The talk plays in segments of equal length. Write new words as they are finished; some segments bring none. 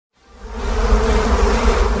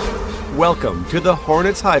Welcome to the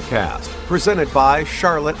Hornets Hivecast, presented by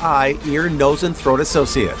Charlotte Eye, Ear, Nose, and Throat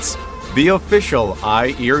Associates, the official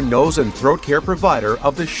eye, ear, nose, and throat care provider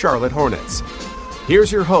of the Charlotte Hornets.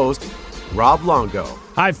 Here's your host, Rob Longo.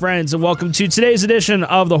 Hi, friends, and welcome to today's edition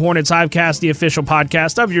of the Hornets Hivecast, the official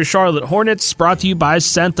podcast of your Charlotte Hornets, brought to you by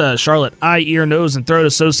Senta. Charlotte Eye, Ear, Nose, and Throat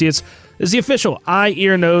Associates is the official eye,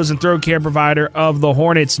 ear, nose, and throat care provider of the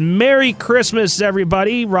Hornets. Merry Christmas,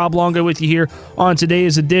 everybody. Rob Longo with you here on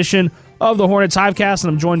today's edition of the Hornets Hivecast,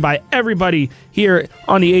 and I'm joined by everybody here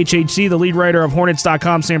on the HHC, the lead writer of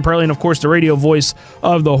Hornets.com, Sam Perley, and of course the radio voice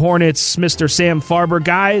of the Hornets, Mr. Sam Farber.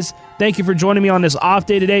 Guys, thank you for joining me on this off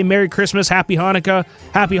day today. Merry Christmas, Happy Hanukkah,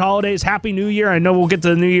 Happy Holidays, Happy New Year. I know we'll get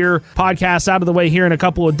the New Year podcast out of the way here in a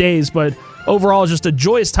couple of days, but overall, just a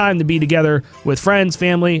joyous time to be together with friends,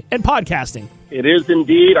 family, and podcasting. It is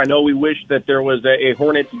indeed. I know we wish that there was a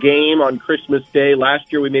Hornets game on Christmas Day. Last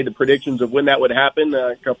year we made the predictions of when that would happen.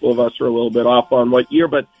 A couple of us are a little bit off on what year,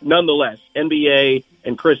 but nonetheless, NBA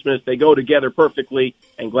and Christmas, they go together perfectly,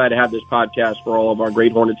 and glad to have this podcast for all of our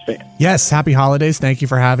great Hornets fans. Yes, happy holidays. Thank you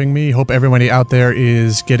for having me. Hope everybody out there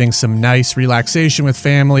is getting some nice relaxation with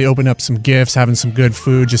family, opening up some gifts, having some good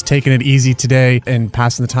food, just taking it easy today and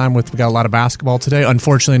passing the time with, we got a lot of basketball today.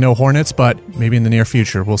 Unfortunately, no Hornets, but maybe in the near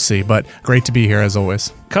future, we'll see. But great to be here as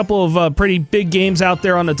always. Couple of pretty big games out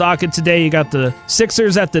there on the docket today. You got the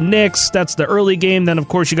Sixers at the Knicks. That's the early game. Then, of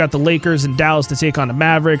course, you got the Lakers in Dallas to take on the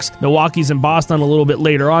Mavericks. Milwaukee's in Boston a little bit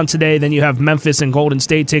later on today. Then you have Memphis and Golden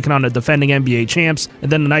State taking on the defending NBA champs. And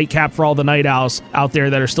then the nightcap for all the night owls out there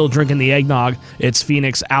that are still drinking the eggnog. It's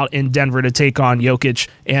Phoenix out in Denver to take on Jokic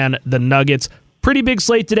and the Nuggets. Pretty big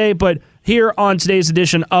slate today, but here on today's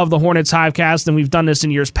edition of the Hornets Hivecast, and we've done this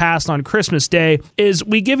in years past on Christmas Day, is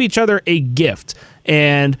we give each other a gift,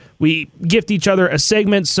 and we gift each other a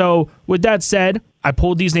segment. So with that said, I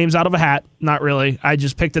pulled these names out of a hat. Not really. I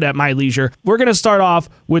just picked it at my leisure. We're going to start off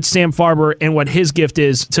with Sam Farber and what his gift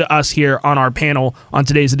is to us here on our panel on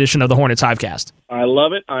today's edition of the Hornets Hivecast. I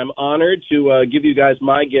love it. I'm honored to give you guys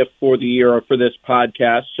my gift for the year or for this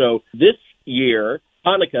podcast. So this year,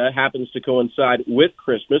 Hanukkah happens to coincide with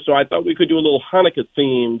Christmas, so I thought we could do a little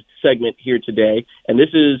Hanukkah-themed segment here today. And this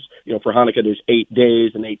is, for Hanukkah, there's 8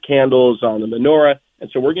 days and 8 candles on the menorah. And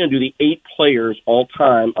so we're going to do the 8 players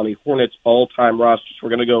all-time on the Hornets all-time roster. So we're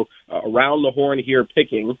going to go around the horn here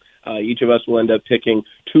picking. Each of us will end up picking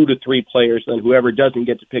 2 to 3 players. Then whoever doesn't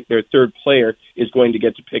get to pick their third player is going to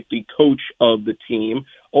get to pick the coach of the team.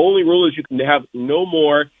 Only rule is you can have no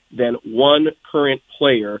more than one current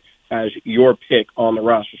player as your pick on the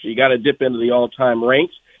roster. So you got to dip into the all-time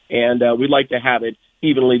ranks, and we'd like to have it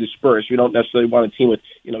evenly dispersed. We don't necessarily want a team with,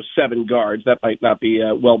 7 guards. That might not be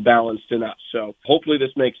well-balanced enough. So hopefully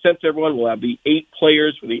this makes sense to everyone. We'll have the 8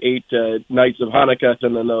 players for the 8 nights of Hanukkah,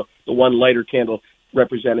 and then the one lighter candle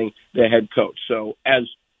representing the head coach. So as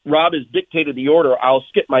Rob has dictated the order, I'll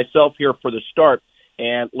skip myself here for the start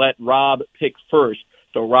and let Rob pick first.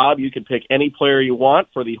 So, Rob, you can pick any player you want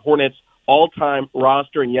for the Hornets all-time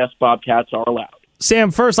roster, and yes, Bobcats are allowed.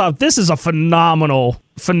 Sam, first off, this is a phenomenal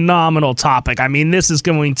topic. I mean, this is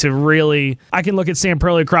going to really... I can look at Sam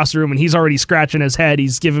Perley across the room, and he's already scratching his head.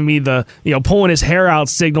 He's giving me the, pulling his hair out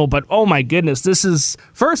signal, but oh my goodness, this is...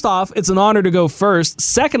 First off, it's an honor to go first.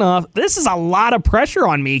 Second off, this is a lot of pressure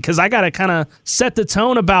on me because I got to kind of set the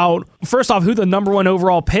tone about, first off, who the number 1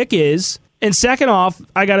 overall pick is, and second off,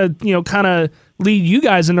 I got to, kind of lead you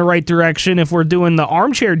guys in the right direction if we're doing the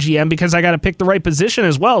armchair GM because I got to pick the right position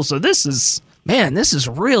as well. So this is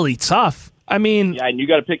really tough. I mean... Yeah, and you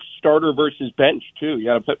got to pick starter versus bench, too. You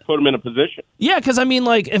got to put them in a position. Yeah, because,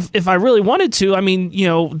 if I really wanted to,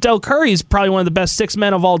 Del Curry's probably one of the best 6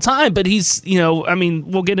 men of all time, but he's,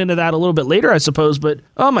 we'll get into that a little bit later, I suppose, but,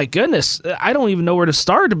 oh my goodness, I don't even know where to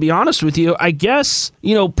start, to be honest with you. I guess,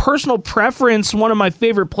 personal preference, one of my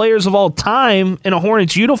favorite players of all time in a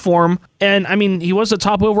Hornets uniform, and, he was a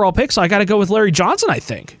top overall pick, so I got to go with Larry Johnson, I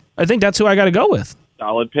think. I think that's who I got to go with.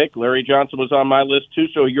 Solid pick. Larry Johnson was on my list, too.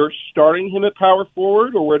 So you're starting him at power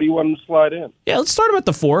forward, or where do you want him to slide in? Yeah, let's start him at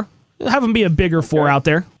the 4. Have him be a bigger 4 out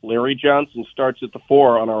there. Larry Johnson starts at the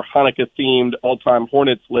 4 on our Hanukkah-themed all-time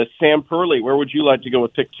Hornets list. Sam Perley, where would you like to go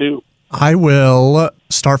with pick 2? I will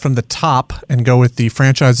start from the top and go with the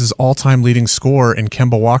franchise's all-time leading scorer in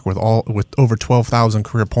Kemba Walker with over 12,000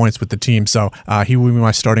 career points with the team. So he will be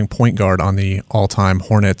my starting point guard on the all-time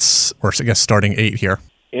Hornets, or I guess starting 8 here.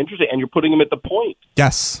 Interesting. And you're putting him at the point.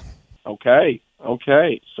 Yes. Okay.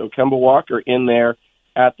 So Kemba Walker in there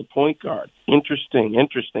at the point guard.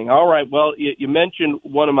 Interesting. All right. Well, you mentioned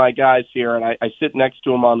one of my guys here, and I sit next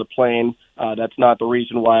to him on the plane. That's not the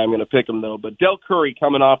reason why I'm going to pick him, though. But Del Curry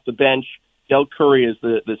coming off the bench. Del Curry is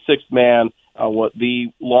the 6th man what the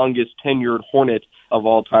longest tenured Hornet of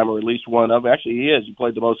all time, or at least one of. Actually, he is. He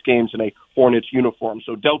played the most games in a Hornets uniform.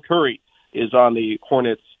 So Del Curry is on the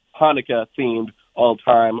Hornets Hanukkah-themed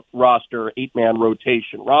all-time roster, 8-man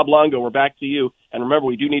rotation. Rob Longo, we're back to you. And remember,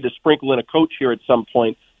 we do need to sprinkle in a coach here at some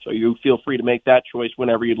point, so you feel free to make that choice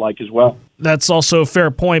whenever you'd like as well. That's also a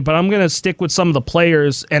fair point, but I'm going to stick with some of the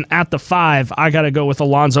players, and at the 5, I got to go with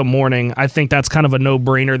Alonzo Mourning. I think that's kind of a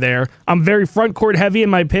no-brainer there. I'm very front-court heavy in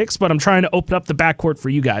my picks, but I'm trying to open up the backcourt for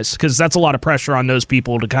you guys, because that's a lot of pressure on those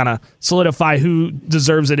people to kind of solidify who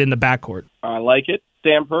deserves it in the backcourt. I like it.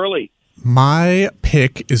 Sam Hurley. My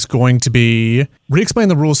pick is going to be, re-explain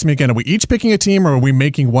the rules to me again. Are we each picking a team, or are we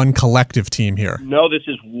making one collective team here? No, this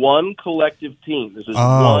is one collective team. This is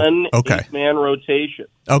one okay. 8-man rotation.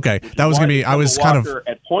 Okay, that was going to be, I was kind of...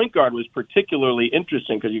 At point guard was particularly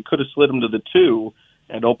interesting because you could have slid him to the 2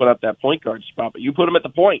 and open up that point guard spot, but you put him at the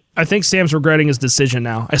point. I think Sam's regretting his decision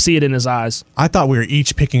now. I see it in his eyes. I thought we were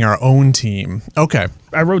each picking our own team. Okay.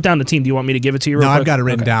 I wrote down the team. Do you want me to give it to you real quick? No, I've got it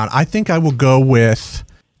written down. I think I will go with...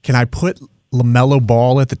 Can I put LaMelo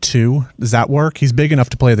Ball at the 2? Does that work? He's big enough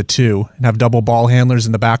to play the 2 and have double ball handlers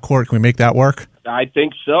in the backcourt. Can we make that work? I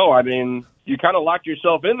think so. I mean, you kind of locked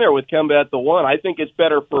yourself in there with Kemba at the 1. I think it's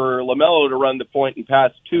better for LaMelo to run the point and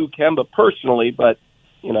pass to Kemba personally, but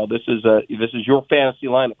you know, this is your fantasy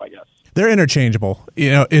lineup, I guess. They're interchangeable.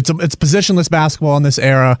 You know, it's positionless basketball in this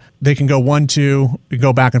era. They can go 1-2,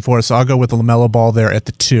 go back and forth. So I'll go with the LaMelo Ball there at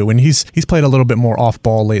the 2, and he's played a little bit more off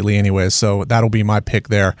ball lately, anyways. So that'll be my pick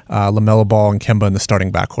there. LaMelo Ball and Kemba in the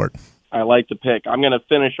starting backcourt. I like the pick. I'm going to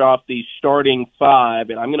finish off the starting 5,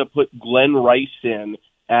 and I'm going to put Glenn Rice in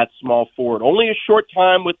at small forward. Only a short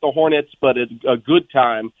time with the Hornets, but a good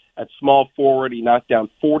time at small forward. He knocked down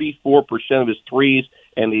 44% of his threes,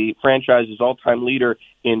 and the franchise's all-time leader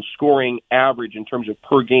in scoring average in terms of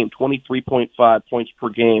per game, 23.5 points per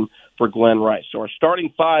game for Glenn Rice. So our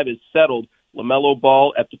starting 5 is settled. LaMelo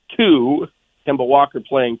Ball at the 2, Kemba Walker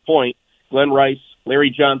playing point, Glenn Rice,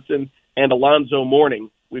 Larry Johnson, and Alonzo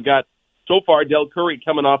Mourning. We've got, so far, Del Curry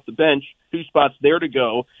coming off the bench, 2 spots there to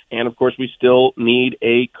go, and, of course, we still need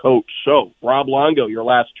a coach. So, Rob Longo, your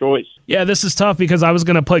last choice. Yeah, this is tough because I was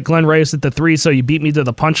going to put Glenn Rice at the 3, so you beat me to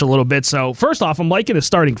the punch a little bit. So, first off, I'm liking his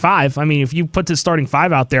starting 5. I mean, if you put this starting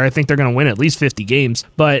 5 out there, I think they're going to win at least 50 games.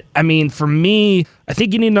 But, I mean, for me, I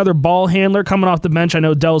think you need another ball handler coming off the bench. I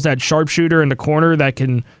know Dell's that sharpshooter in the corner that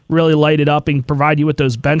can really light it up and provide you with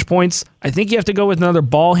those bench points. I think you have to go with another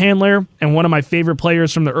ball handler, and one of my favorite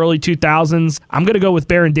players from the early 2000s. I'm going to go with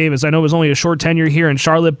Baron Davis. I know it was only a short tenure here in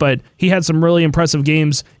Charlotte, but he had some really impressive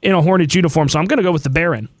games in a Hornets uniform, so I'm going to go with the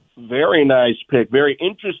Baron. Very nice pick. Very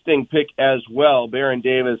interesting pick as well. Baron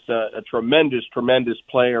Davis, a tremendous, tremendous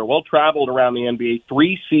player. Well-traveled around the NBA,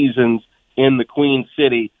 3 seasons in the Queen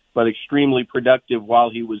City, but extremely productive while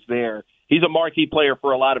he was there. He's a marquee player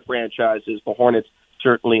for a lot of franchises, the Hornets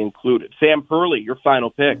certainly included. Sam Hurley, your final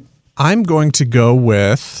pick. I'm going to go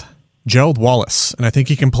with Gerald Wallace, and I think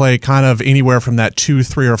he can play kind of anywhere from that 2,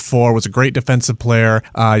 3, or 4. Was a great defensive player.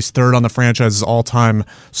 He's 3rd on the franchise's all-time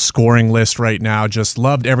scoring list right now. Just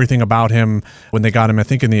loved everything about him when they got him, I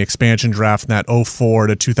think, in the expansion draft in that 2004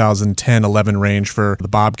 to 2010-11 range for the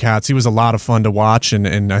Bobcats. He was a lot of fun to watch,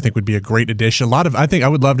 and I think would be a great addition. I think I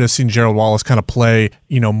would love to have seen Gerald Wallace kind of play,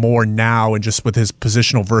 more now, and just with his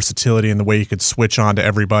positional versatility and the way he could switch on to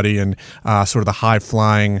everybody, and sort of the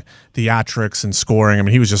high-flying theatrics and scoring. I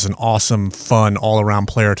mean, he was just an awesome, fun, all-around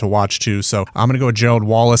player to watch, too. So I'm going to go with Gerald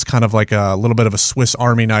Wallace, kind of like a little bit of a Swiss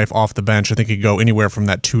Army knife off the bench. I think he could go anywhere from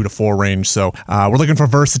that 2 to 4 range. So we're looking for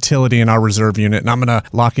versatility in our reserve unit, and I'm going to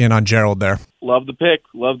lock in on Gerald there. Love the pick.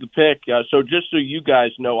 Love the pick. So just so you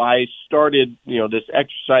guys know, I started, this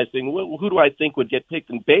exercise thing. Who do I think would get picked?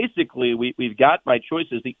 And basically, we've got my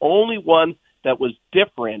choices. The only one that was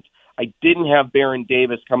different, I didn't have Baron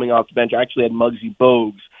Davis coming off the bench. I actually had Muggsy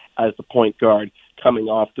Bogues as the point guard coming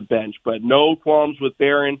off the bench. But no qualms with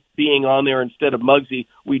Baron being on there instead of Muggsy.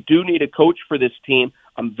 We do need a coach for this team.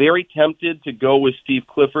 I'm very tempted to go with Steve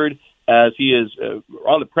Clifford, as he is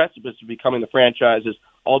on the precipice of becoming the franchise's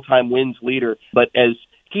all-time wins leader. But as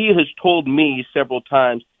he has told me several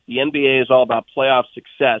times, the NBA is all about playoff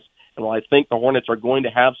success. And while I think the Hornets are going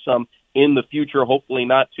to have some in the future, hopefully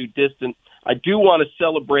not too distant, I do want to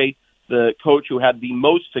celebrate the coach who had the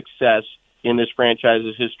most success in this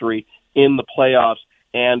franchise's history in the playoffs,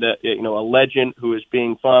 and a legend who is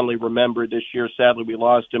being fondly remembered this year. Sadly, we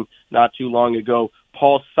lost him not too long ago.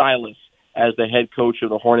 Paul Silas as the head coach of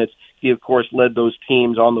the Hornets. He, of course, led those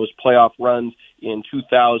teams on those playoff runs in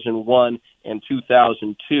 2001 and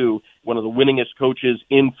 2002. One of the winningest coaches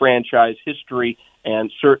in franchise history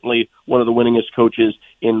and certainly one of the winningest coaches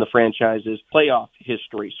in the franchise's playoff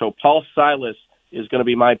history. So Paul Silas is going to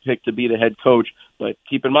be my pick to be the head coach, but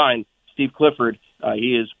keep in mind, Steve Clifford,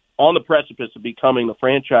 he is on the precipice of becoming the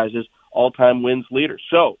franchise's all-time wins leader.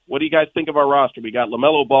 So what do you guys think of our roster? We got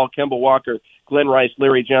LaMelo Ball, Kemba Walker, Glenn Rice,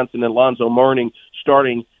 Larry Johnson, and Alonzo Mourning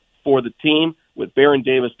starting for the team, with Baron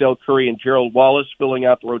Davis, Del Curry, and Gerald Wallace filling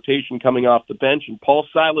out the rotation coming off the bench, and Paul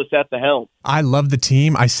Silas at the helm. I love the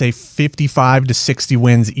team. I say 55 to 60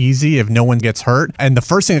 wins easy if no one gets hurt. And the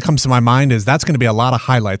first thing that comes to my mind is that's going to be a lot of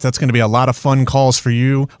highlights. That's going to be a lot of fun calls for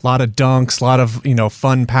you, a lot of dunks, a lot of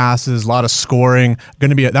fun passes, a lot of scoring.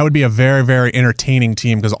 That would be a very, very entertaining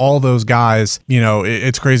team because all those guys,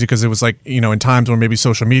 it's crazy because it was like, in times when maybe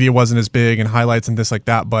social media wasn't as big and highlights and this like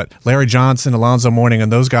that. But Larry Johnson, Alonzo Mourning,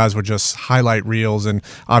 and those guys were just highlight reels. And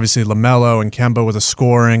obviously LaMelo and Kemba with the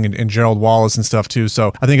scoring and Gerald Wallace and stuff too.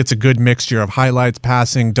 So I think it's a good mixture of highlights,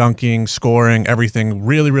 passing, dunking, scoring, everything.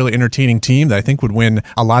 Really, really entertaining team that I think would win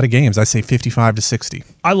a lot of games. I say 55 to 60.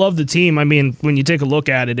 I love the team. I mean, when you take a look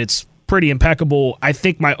at it, it's pretty impeccable. I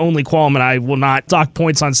think my only qualm, and I will not dock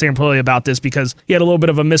points on Sam Perley about this because he had a little bit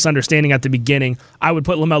of a misunderstanding at the beginning. I would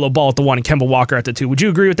put LaMelo Ball at the 1 and Kemba Walker at the 2. Would you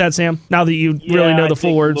agree with that, Sam? Now that you really know the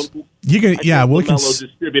full words. LaMelo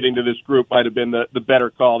distributing to this group might have been the better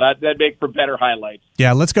call. That'd make for better highlights.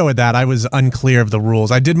 Yeah, let's go with that. I was unclear of the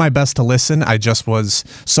rules. I did my best to listen. I just was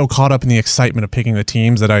so caught up in the excitement of picking the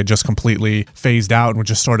teams that I just completely phased out and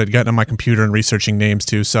just started getting on my computer and researching names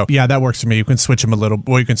too. So yeah, that works for me. You can switch them a little,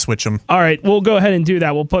 or you can switch them. All right, we'll go ahead and do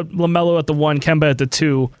that. We'll put LaMelo at the 1, Kemba at the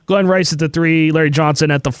 2, Glenn Rice at the 3, Larry Johnson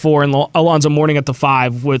at the 4, and Alonzo Mourning at the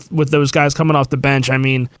 5 with those guys coming off the bench. I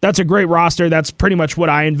mean, that's a great roster. That's pretty much what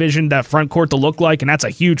I envisioned that front court to look like, and that's a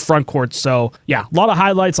huge front court. So yeah, a lot of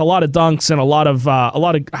highlights, a lot of dunks, and a lot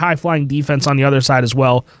of high flying defense on the other side as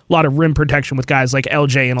well. A lot of rim protection with guys like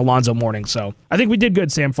LJ and Alonzo Mourning. So I think we did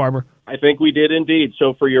good, Sam Farber. I think we did indeed.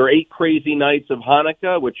 So for your 8 crazy nights of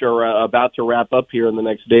Hanukkah, which are about to wrap up here in the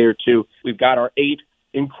next day or two, we've got our 8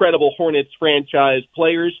 incredible Hornets franchise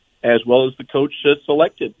players, as well as the coach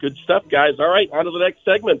selected. Good stuff, guys. All right, on to the next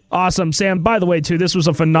segment. Awesome, Sam. By the way, too, this was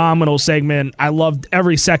a phenomenal segment. I loved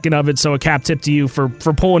every second of it, so a cap tip to you for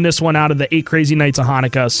pulling this one out of the 8 crazy nights of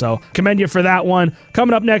Hanukkah. So commend you for that one.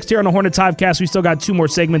 Coming up next here on the Hornets Hivecast, we still got 2 more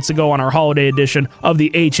segments to go on our holiday edition of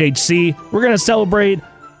the HHC. We're going to celebrate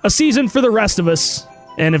a season for the rest of us.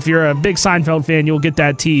 And if you're a big Seinfeld fan, you'll get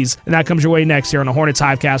that tease. And that comes your way next here on the Hornets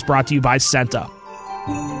Hivecast, brought to you by Senta.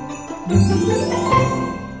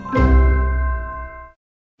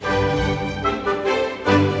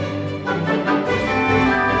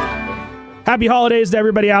 Happy holidays to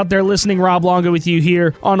everybody out there listening. Rob Longo with you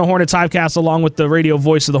here on the Hornets Hivecast, along with the radio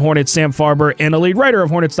voice of the Hornets, Sam Farber, and the lead writer of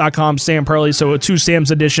Hornets.com, Sam Perley. So a 2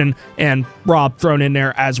 Sams edition and Rob thrown in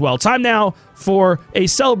there as well. Time now for a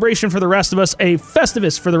celebration for the rest of us, a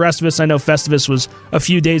Festivus for the rest of us. I know Festivus was a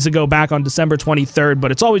few days ago, back on December 23rd,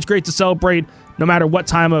 but it's always great to celebrate no matter what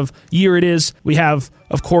time of year it is. We have,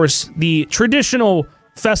 of course, the traditional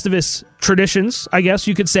Festivus traditions, I guess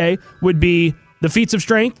you could say, would be the feats of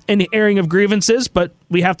strength and the airing of grievances, but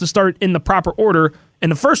we have to start in the proper order.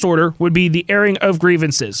 And the first order would be the airing of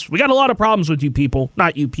grievances. We got a lot of problems with you people.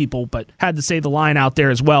 Not you people, but had to say the line out there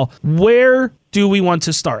as well. Where do we want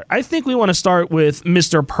to start? I think we want to start with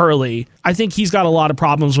Mr. Perley. I think he's got a lot of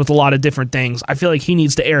problems with a lot of different things. I feel like he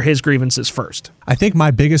needs to air his grievances first. I think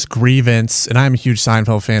my biggest grievance, and I'm a huge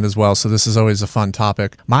Seinfeld fan as well, so this is always a fun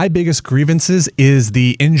topic. My biggest grievances is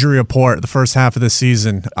the injury report the first half of the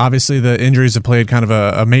season. Obviously, the injuries have played kind of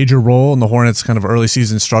a major role in the Hornets' kind of early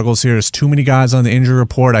season struggles here. There's too many guys on the injury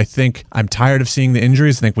report. I think I'm tired of seeing the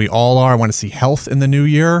injuries. I think we all are. I want to see health in the new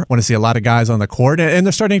year. I want to see a lot of guys on the court, and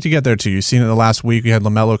they're starting to get there too. You've seen it in the last week. We had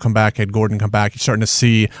LaMelo come back, had Gordon come back. You're starting to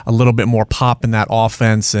see a little bit more pop in that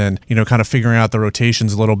offense and, kind of figuring out the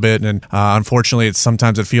rotations a little bit. And unfortunately,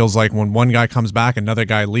 sometimes it feels like when one guy comes back, another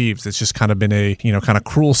guy leaves. It's just kind of been kind of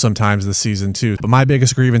cruel sometimes this season too. But my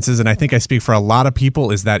biggest grievances, and I think I speak for a lot of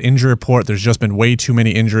people, is that injury report. There's just been way too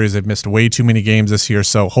many injuries. They've missed way too many games this year.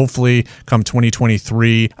 So hopefully come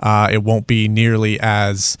 2023, it won't be nearly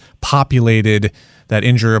as populated, that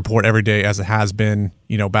injury report, every day as it has been,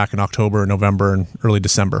 back in October, November, and early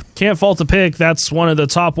December. Can't fault a pick. That's one of the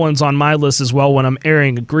top ones on my list as well when I'm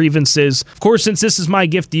airing grievances. Of course, since this is my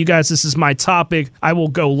gift to you guys, this is my topic, I will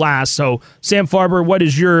go last. So, Sam Farber, what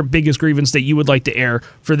is your biggest grievance that you would like to air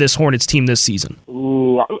for this Hornets team this season?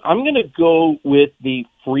 Ooh, I'm going to go with the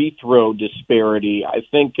free throw disparity. I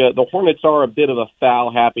think the Hornets are a bit of a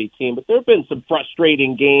foul-happy team, but there have been some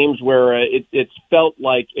frustrating games where it's felt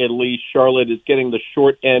like at least Charlotte is getting the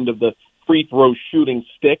short end of the free throw shooting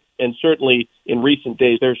stick, and certainly in recent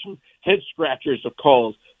days there's some head-scratchers of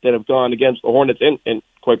calls that have gone against the Hornets and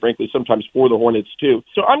quite frankly, sometimes for the Hornets too.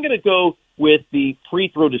 So I'm going to go with the free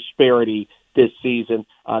throw disparity this season.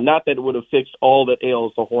 Not that it would have fixed all that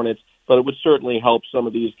ails the Hornets, but it would certainly help some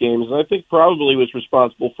of these games. And I think probably was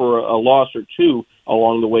responsible for a loss or two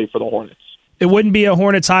along the way for the Hornets. It wouldn't be a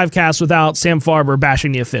Hornets Hivecast without Sam Farber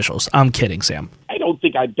bashing the officials. I'm kidding, Sam. I don't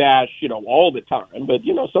think I bash, all the time, but,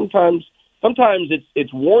 sometimes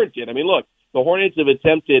it's warranted. I mean, look, the Hornets have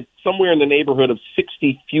attempted somewhere in the neighborhood of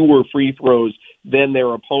 60 fewer free throws than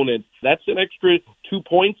their opponent. That's an extra 2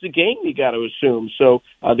 points a game, you got to assume. So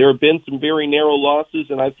there have been some very narrow losses,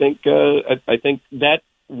 and I think that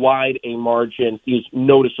wide a margin is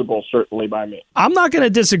noticeable, certainly by me. I'm not going to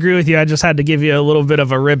disagree with you. I just had to give you a little bit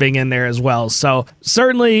of a ribbing in there as well. So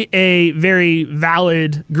certainly a very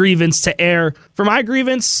valid grievance to air. For my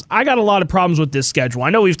grievance, I got a lot of problems with this schedule. I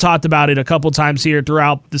know we've talked about it a couple times here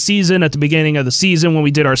throughout the season, at the beginning of the season when we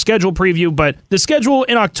did our schedule preview, but the schedule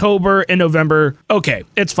in October and November, okay,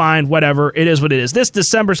 it's fine, whatever. It is what it is. This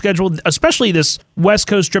December schedule, especially this West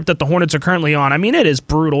Coast trip that the Hornets are currently on, I mean, it is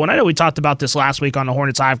brutal. And I know we talked about this last week on the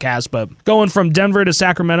Hornets Hivecast, but going from Denver to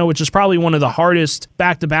Sacramento, which is probably one of the hardest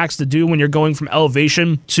back-to-backs to do when you're going from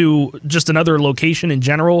elevation to just another location in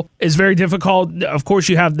general, is very difficult. Of course,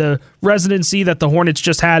 you have the residency that the Hornets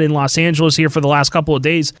just had in Los Angeles here for the last couple of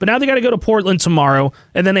days, but now they got to go to Portland tomorrow,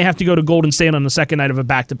 and then they have to go to Golden State on the second night of a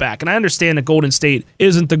back-to-back. And I understand that Golden State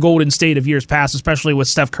isn't the Golden State of years past, especially with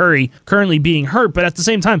Steph Curry currently being hurt, but at the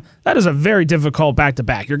same time, that is a very difficult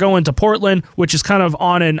back-to-back. You're going to Portland, which is kind of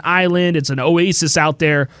on an island. It's an oasis out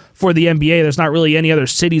there for the NBA. There's not really any other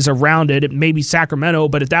cities around it. It may be Sacramento,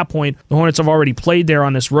 but at that point, the Hornets have already played there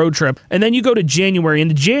on this road trip. And then you go to January,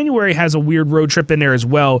 and January has a weird road trip in there as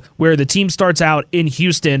well, where the team starts out in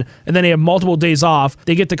Houston, and then they have multiple days off.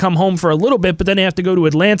 They get to come home for a little bit, but then they have to go to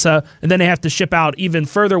Atlanta, and then they have to ship out even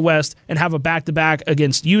further west and have a back-to-back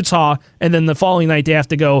against Utah, and then the following night they have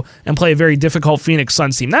to go and play a very difficult Phoenix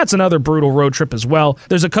Suns team. That's another brutal road trip as well.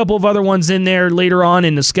 There's a couple of other ones in there later on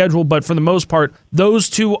in the schedule, but for the most part, those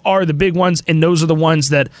two are the big ones, and those are the ones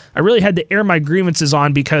that I really had to air my grievances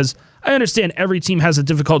on, because I understand every team has a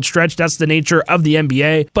difficult stretch. That's the nature of the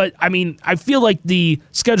NBA. But, I mean, I feel like the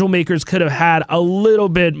schedule makers could have had a little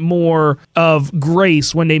bit more of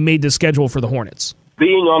grace when they made the schedule for the Hornets.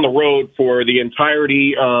 Being on the road for the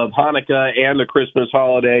entirety of Hanukkah and the Christmas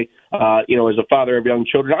holiday, as a father of young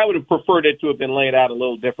children, I would have preferred it to have been laid out a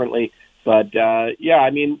little differently. But,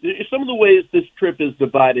 some of the ways this trip is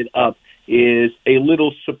divided up is a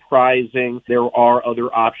little surprising. There are other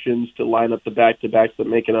options to line up the back-to-backs that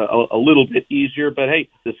make it a little bit easier. But, hey,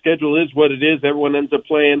 the schedule is what it is. Everyone ends up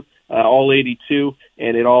playing all 82,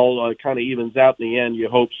 and it all kind of evens out in the end. You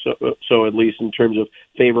hope so, at least in terms of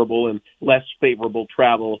favorable and less favorable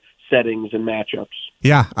travel settings and matchups.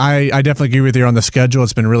 Yeah, I definitely agree with you on the schedule.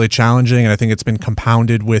 It's been really challenging, and I think it's been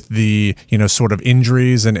compounded with the, sort of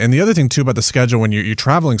injuries. And the other thing, too, about the schedule when you're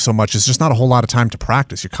traveling so much is just not a whole lot of time to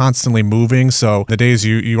practice. You're constantly moving, so the days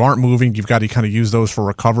you aren't moving, you've got to kind of use those for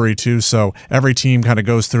recovery, too. So every team kind of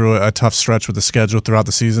goes through a tough stretch with the schedule throughout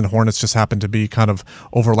the season. Hornets just happen to be kind of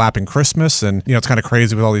overlapping Christmas, and, it's kind of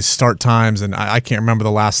crazy with all these start times, and I can't remember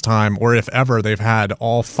the last time, or if ever, they've had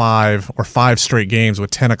all five straight games with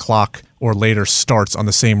 10 o'clock or later starts on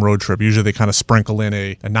the same road trip. Usually they kind of sprinkle in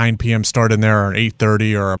a 9 p.m. start in there, or an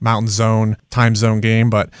 8:30 or a Mountain Zone time zone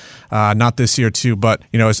game, but not this year too. But,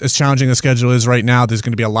 as challenging the schedule is right now, there's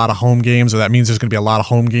going to be a lot of home games, or that means there's going to be a lot of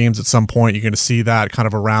home games at some point. You're going to see that kind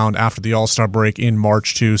of around after the All-Star break in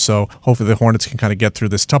March too. So hopefully the Hornets can kind of get through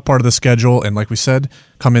this tough part of the schedule. And like we said,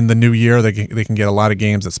 come in the new year, they can get a lot of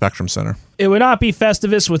games at Spectrum Center. It would not be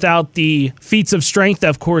Festivus without the feats of strength.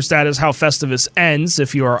 Of course, that is how Festivus ends,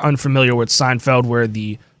 if you are unfamiliar with Seinfeld, where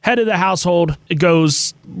the head of the household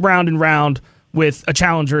goes round and round with a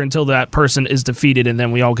challenger until that person is defeated, and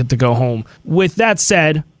then we all get to go home. With that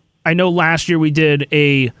said, I know last year we did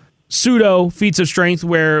a pseudo feats of strength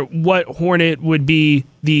where what Hornet would be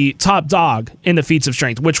the top dog in the feats of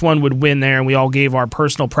strength, which one would win there, and we all gave our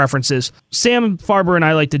personal preferences. Sam Farber and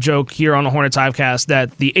I like to joke here on the Hornets Hivecast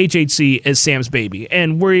that the HHC is Sam's baby,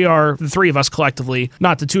 and we are, the three of us collectively,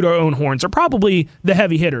 not to toot our own horns, are probably the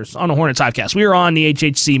heavy hitters on the Hornets Hivecast. We are on the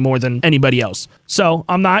HHC more than anybody else. So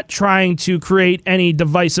I'm not trying to create any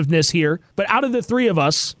divisiveness here, but out of the three of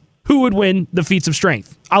us, who would win the feats of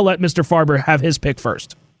strength? I'll let Mr. Farber have his pick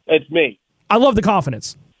first. It's me. I love the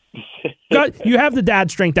confidence. You have the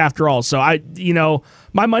dad strength after all, so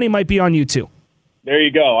my money might be on you too. There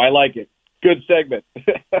you go. I like it. Good segment.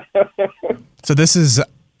 So this is,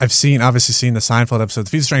 I've obviously seen the Seinfeld episode. The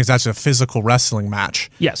feats of strength is actually a physical wrestling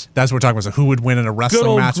match. Yes. That's what we're talking about. So who would win in a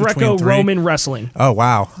wrestling match between three? Greco-Roman wrestling. Oh,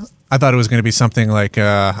 wow. I thought it was going to be something like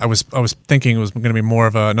I was thinking it was going to be more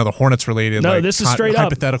of another Hornets related. No, like, this is straight up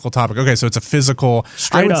hypothetical topic. Okay, so it's a physical.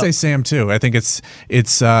 Straight I would up. say Sam too. I think it's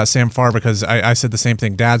Sam Farr because I said the same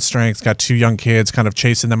thing. Dad's strength, got 2 young kids, kind of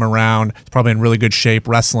chasing them around. Probably in really good shape,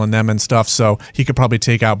 wrestling them and stuff. So he could probably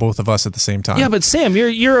take out both of us at the same time. Yeah, but Sam,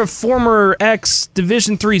 you're a former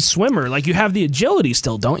ex-Division III swimmer. Like, you have the agility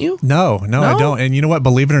still, don't you? No, I don't. And you know what?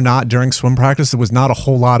 Believe it or not, during swim practice, there was not a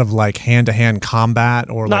whole lot of like hand-to-hand combat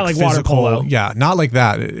or Not like water physical. polo. Yeah, not like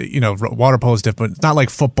that. You know, water polo is different. It's not like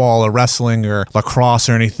football or wrestling or lacrosse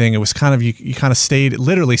or anything. It was kind of you kind of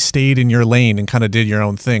literally stayed in your lane and kind of did your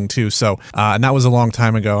own thing too. So, and that was a long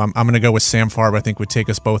time ago. I'm going to go with Sam Farr. I think would take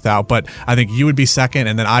us both out, but I think you would be second,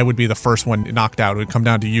 and then I would be the first one knocked out. It would come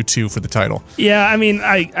down to you two for the title. Yeah, I mean,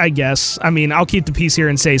 I guess. I mean, I'll keep the peace here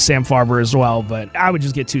and say Sam Farber as well, but I would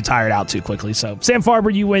just get too tired out too quickly. So, Sam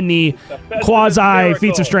Farber, you win the quasi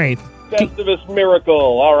feats of strength. Festivus miracle.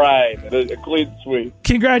 All right. A clean sweep.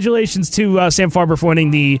 Congratulations to Sam Farber for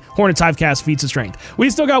winning the Hornets Hivecast Feats of Strength. We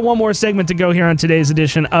still got one more segment to go here on today's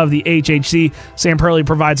edition of the HHC. Sam Perley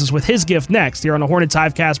provides us with his gift next here on the Hornets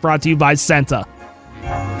Hivecast, brought to you by Senta.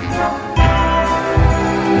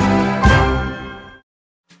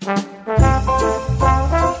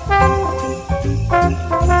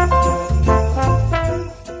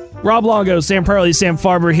 Rob Longo, Sam Perley, Sam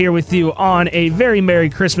Farber here with you on a very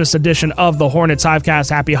Merry Christmas edition of the Hornets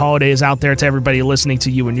Hivecast. Happy holidays out there to everybody listening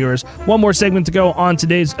to you and yours. One more segment to go on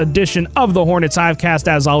today's edition of the Hornets Hivecast,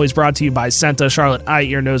 as always brought to you by Senta, Charlotte Eye,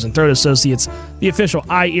 Ear, Nose, and Throat Associates, the official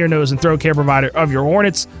eye, ear, nose, and throat care provider of your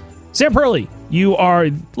Hornets. Sam Perley, you are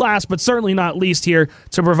last but certainly not least here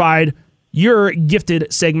to provide your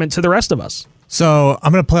gifted segment to the rest of us. So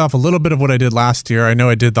I'm going to play off a little bit of what I did last year. I know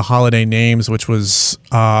I did the holiday names, which was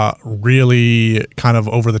really kind of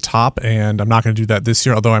over the top, and I'm not going to do that this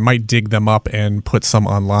year, although I might dig them up and put some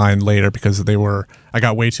online later because I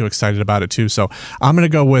got way too excited about it too. So I'm going to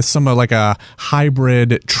go with some of like a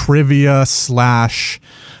hybrid trivia /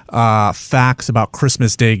 facts about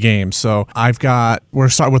Christmas Day games. So we're going to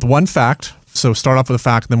start with one fact. So start off with a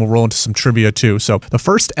fact, and then we'll roll into some trivia too. So the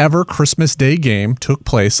first ever Christmas Day game took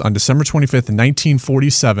place on December 25th,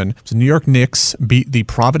 1947. The New York Knicks beat the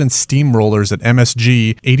Providence Steamrollers at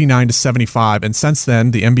MSG 89-75. And since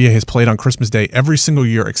then, the NBA has played on Christmas Day every single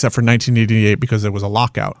year except for 1988 because there was a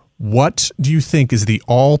lockout. What do you think is the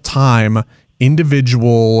all-time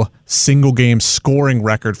individual single game scoring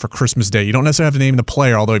record for Christmas Day? You don't necessarily have to name the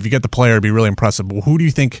player, although if you get the player, it'd be really impressive. But who do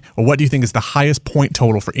you think, or what do you think is the highest point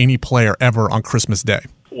total for any player ever on Christmas Day?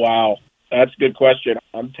 Wow. That's a good question.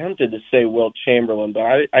 I'm tempted to say Wilt Chamberlain, but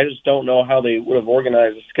I just don't know how they would have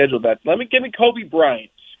organized and scheduled that. Give me Kobe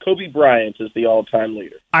Bryant. Kobe Bryant is the all-time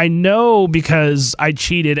leader. I know because I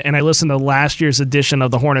cheated and I listened to last year's edition of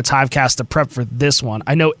the Hornets Hivecast to prep for this one.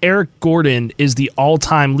 I know Eric Gordon is the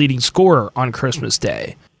all-time leading scorer on Christmas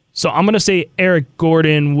Day. So I'm going to say Eric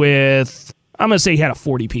Gordon I'm going to say he had a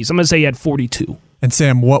 40 piece. I'm going to say he had 42. And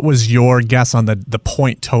Sam, what was your guess on the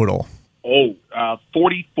point total?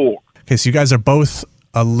 44. Okay, so you guys are both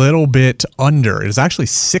a little bit under. It is actually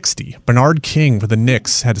 60. Bernard King for the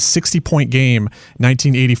Knicks had a 60-point game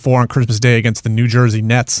 1984 on Christmas Day against the New Jersey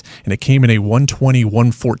Nets, and it came in a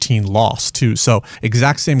 120-114 loss too. So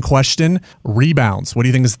exact same question. Rebounds. What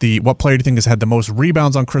player do you think has had the most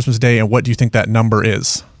rebounds on Christmas Day, and what do you think that number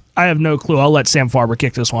is? I have no clue. I'll let Sam Farber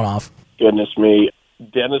kick this one off. Goodness me.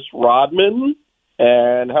 Dennis Rodman,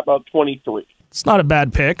 and how about 23? It's not a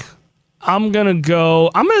bad pick. I'm going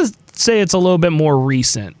to say it's a little bit more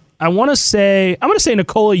recent. I'm going to say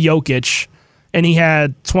Nikola Jokic, and he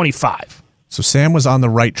had 25. So Sam was on the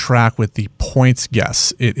right track with the points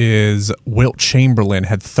guess. It is Wilt Chamberlain,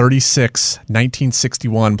 had 36,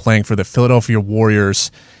 1961, playing for the Philadelphia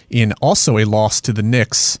Warriors in also a loss to the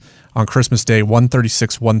Knicks on Christmas Day,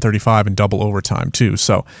 136-135 in double overtime too.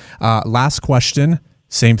 So last question,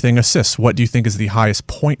 same thing, assists. What do you think is the highest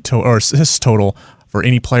point total or assist total for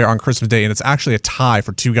any player on Christmas Day? And it's actually a tie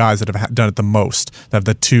for two guys that have done it the most. There's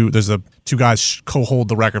the two guys co-hold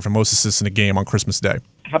the record for most assists in a game on Christmas Day.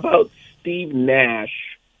 How about Steve Nash?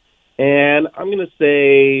 And I'm going to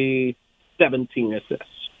say 17 assists.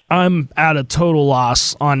 I'm at a total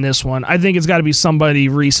loss on this one. I think it's got to be somebody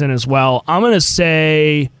recent as well. I'm going to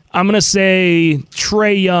say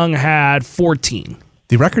Trae Young had 14.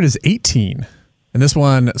 The record is 18. And this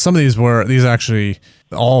one, some of these actually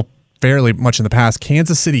all fairly much in the past.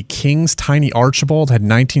 Kansas City Kings' Tiny Archibald had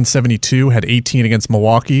 1972, had 18 against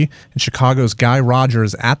Milwaukee. And Chicago's Guy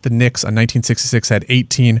Rogers at the Knicks on 1966 had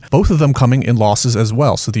 18, both of them coming in losses as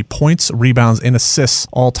well. So the points, rebounds, and assists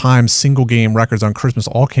all-time single-game records on Christmas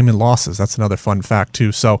all came in losses. That's another fun fact,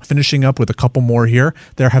 too. So finishing up with a couple more here,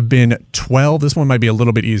 there have been 12, this one might be a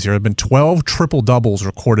little bit easier, there have been 12 triple-doubles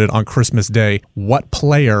recorded on Christmas Day. What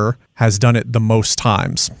player has done it the most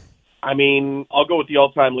times? I mean, I'll go with the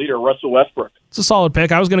all-time leader, Russell Westbrook. It's a solid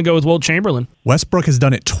pick. I was going to go with Wilt Chamberlain. Westbrook has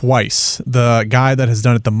done it twice. The guy that has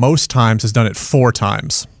done it the most times has done it 4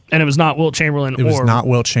 times. And it was not Wilt Chamberlain It was not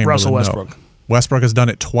Wilt Chamberlain, Russell Westbrook. No. Westbrook has done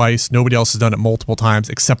it twice. Nobody else has done it multiple times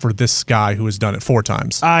except for this guy who has done it 4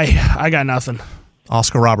 times. I got nothing.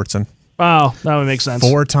 Oscar Robertson. Oh, that would make sense.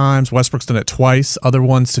 4 times. Westbrook's done it twice. Other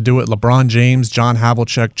ones to do it, LeBron James, John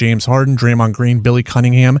Havlicek, James Harden, Draymond Green, Billy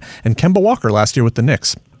Cunningham, and Kemba Walker last year with the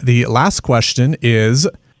Knicks. The last question is,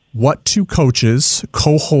 what 2 coaches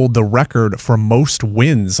co-hold the record for most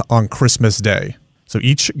wins on Christmas Day? So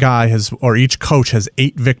each coach has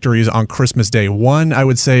 8 victories on Christmas Day. One, I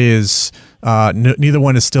would say, is neither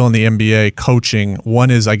one is still in the NBA coaching. One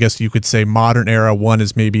is, I guess you could say, modern era. One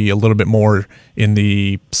is maybe a little bit more in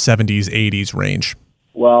the 70s, 80s range.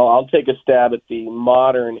 Well, I'll take a stab at the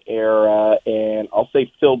modern era, and I'll say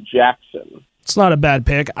Phil Jackson. It's not a bad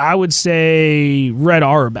pick. I would say Red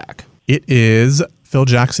Auerbach. It is. Phil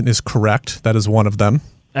Jackson is correct. That is one of them.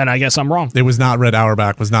 And I guess I'm wrong. It was not Red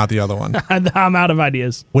Auerbach, was not the other one. I'm out of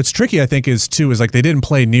ideas. What's tricky, I think, is like they didn't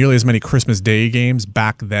play nearly as many Christmas Day games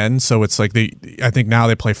back then. So it's like I think now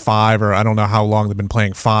they play 5, or I don't know how long they've been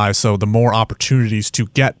playing 5. So the more opportunities to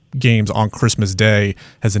get games on Christmas Day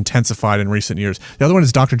has intensified in recent years. The other one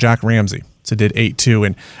is Dr. Jack Ramsey. So did 8 too.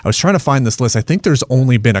 And I was trying to find this list. I think there's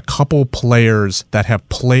only been a couple players that have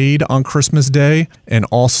played on Christmas Day and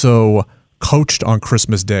also coached on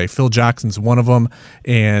Christmas Day. Phil Jackson's one of them,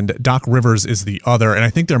 and Doc Rivers is the other. And I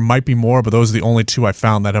think there might be more, but those are the only 2 I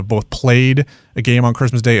found that have both played a game on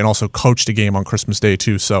Christmas Day and also coached a game on Christmas Day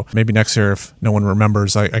too. So maybe next year, if no one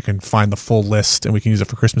remembers, I can find the full list and we can use it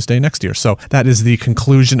for Christmas Day next year. So that is the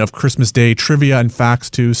conclusion of Christmas Day trivia and facts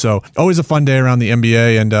too. So always a fun day around the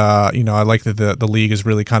NBA, and I like that the league has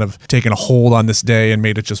really kind of taken a hold on this day and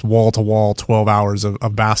made it just wall to wall 12 hours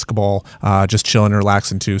of basketball, just chilling and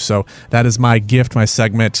relaxing too. So that is my gift, my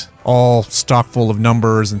segment, all stock full of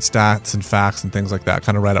numbers and stats and facts and things like that,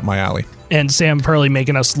 kind of right up my alley. And Sam Purley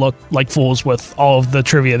making us look like fools with all of the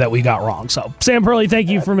trivia that we got wrong. So, Sam Purley, thank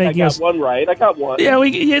you for making us. I got one right. I got one.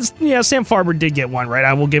 Yeah, Sam Farber did get one right.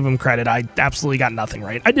 I will give him credit. I absolutely got nothing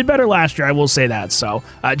right. I did better last year, I will say that. So,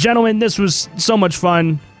 gentlemen, this was so much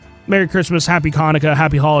fun. Merry Christmas, Happy Hanukkah,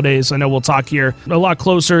 Happy Holidays. I know we'll talk here a lot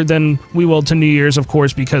closer than we will to New Year's, of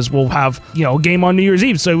course, because we'll have, a game on New Year's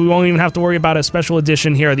Eve, so we won't even have to worry about a special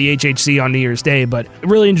edition here at the HHC on New Year's Day. But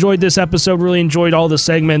really enjoyed this episode, really enjoyed all the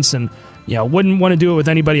segments, and wouldn't want to do it with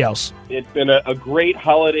anybody else. It's been a great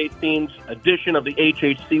holiday-themed edition of the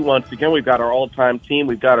HHC once again. We've got our all-time team.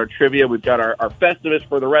 We've got our trivia. We've got our Festivus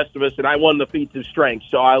for the rest of us, and I won the feats of strength,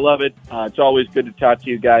 so I love it. It's always good to talk to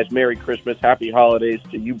you guys. Merry Christmas, Happy Holidays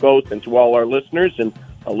to you both and to all our listeners, and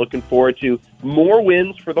looking forward to more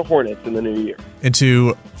wins for the Hornets in the new year. And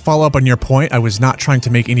to follow up on your point, I was not trying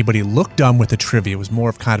to make anybody look dumb with the trivia. It was more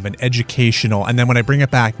of kind of an educational. And then when I bring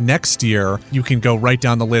it back next year, you can go right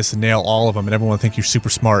down the list and nail all of them, and everyone will think you're super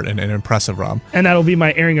smart and impressive, Rob. And that'll be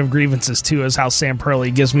my airing of grievances, too, is how Sam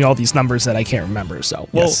Purley gives me all these numbers that I can't remember. So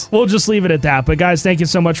we'll just leave it at that. But, guys, thank you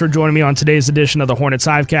so much for joining me on today's edition of the Hornets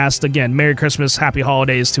Hivecast. Again, Merry Christmas, Happy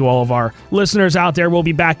Holidays to all of our listeners out there. We'll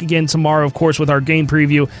be back again tomorrow, of course, with our game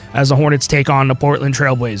preview as the Hornets take on the Portland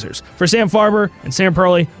Trailblazers. For Sam Farber and Sam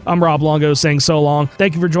Purley, I'm Rob Longo saying so long.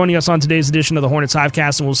 Thank you for joining us on today's edition of the Hornets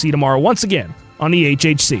Hivecast, and we'll see you tomorrow once again on the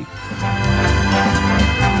HHC.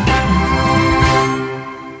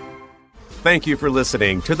 Thank you for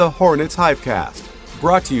listening to the Hornets Hivecast,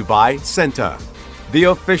 brought to you by Senta, the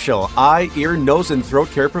official eye, ear, nose, and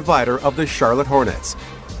throat care provider of the Charlotte Hornets.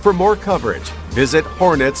 For more coverage, visit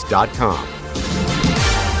hornets.com.